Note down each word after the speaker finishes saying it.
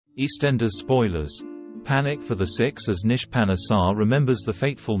Eastenders spoilers. Panic for the six as Nish Panesar remembers the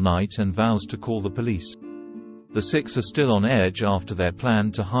fateful night and vows to call the police. The six are still on edge after their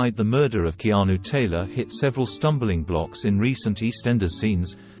plan to hide the murder of Keanu Taylor hit several stumbling blocks in recent EastEnders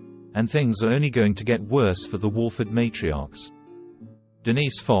scenes, and things are only going to get worse for the Walford matriarchs.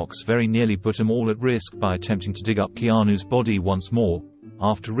 Denise Fox very nearly put them all at risk by attempting to dig up Keanu's body once more,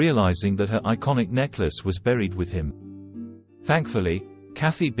 after realizing that her iconic necklace was buried with him. Thankfully,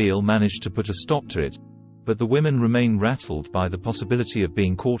 Kathy Beale managed to put a stop to it, but the women remain rattled by the possibility of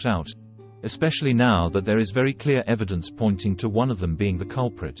being caught out, especially now that there is very clear evidence pointing to one of them being the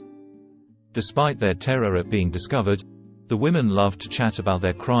culprit. Despite their terror at being discovered, the women love to chat about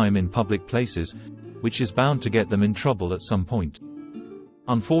their crime in public places, which is bound to get them in trouble at some point.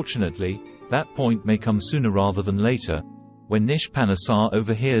 Unfortunately, that point may come sooner rather than later, when Nish Panesar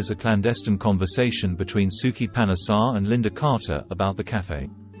overhears a clandestine conversation between Suki Panesar and Linda Carter about the cafe.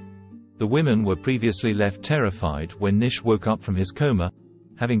 The women were previously left terrified when Nish woke up from his coma,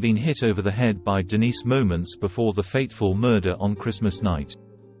 having been hit over the head by Denise moments before the fateful murder on Christmas night.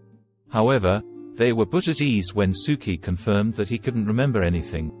 However, they were put at ease when Suki confirmed that he couldn't remember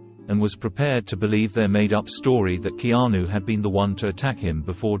anything, and was prepared to believe their made-up story that Keanu had been the one to attack him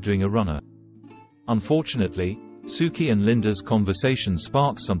before doing a runner. Unfortunately, Suki and Linda's conversation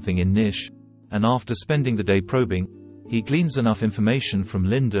sparks something in Nish, and after spending the day probing, he gleans enough information from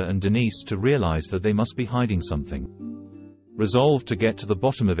Linda and Denise to realize that they must be hiding something. Resolved to get to the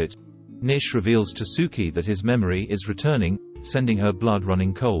bottom of it, Nish reveals to Suki that his memory is returning, sending her blood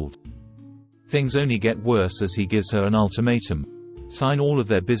running cold. Things only get worse as he gives her an ultimatum: sign all of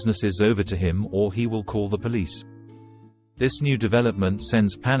their businesses over to him or he will call the police. This new development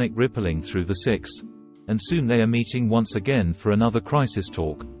sends panic rippling through the six, and soon they are meeting once again for another crisis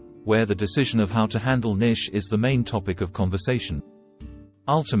talk, where the decision of how to handle Nish is the main topic of conversation.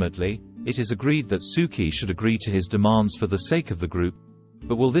 Ultimately, it is agreed that Suki should agree to his demands for the sake of the group,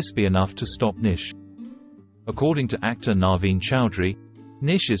 but will this be enough to stop Nish? According to actor Naveen Chowdhury,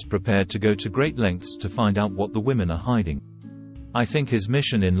 Nish is prepared to go to great lengths to find out what the women are hiding. I think his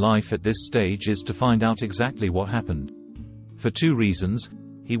mission in life at this stage is to find out exactly what happened. For two reasons: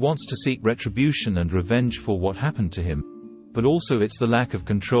 he wants to seek retribution and revenge for what happened to him, but also it's the lack of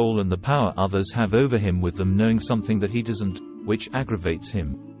control and the power others have over him with them knowing something that he doesn't, which aggravates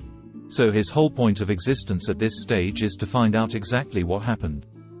him. So his whole point of existence at this stage is to find out exactly what happened.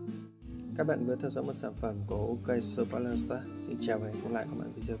 Các bạn vừa theo dõi một sản phẩm của OK Spoiler. Xin chào và hẹn gặp lại các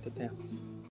bạn video tiếp theo.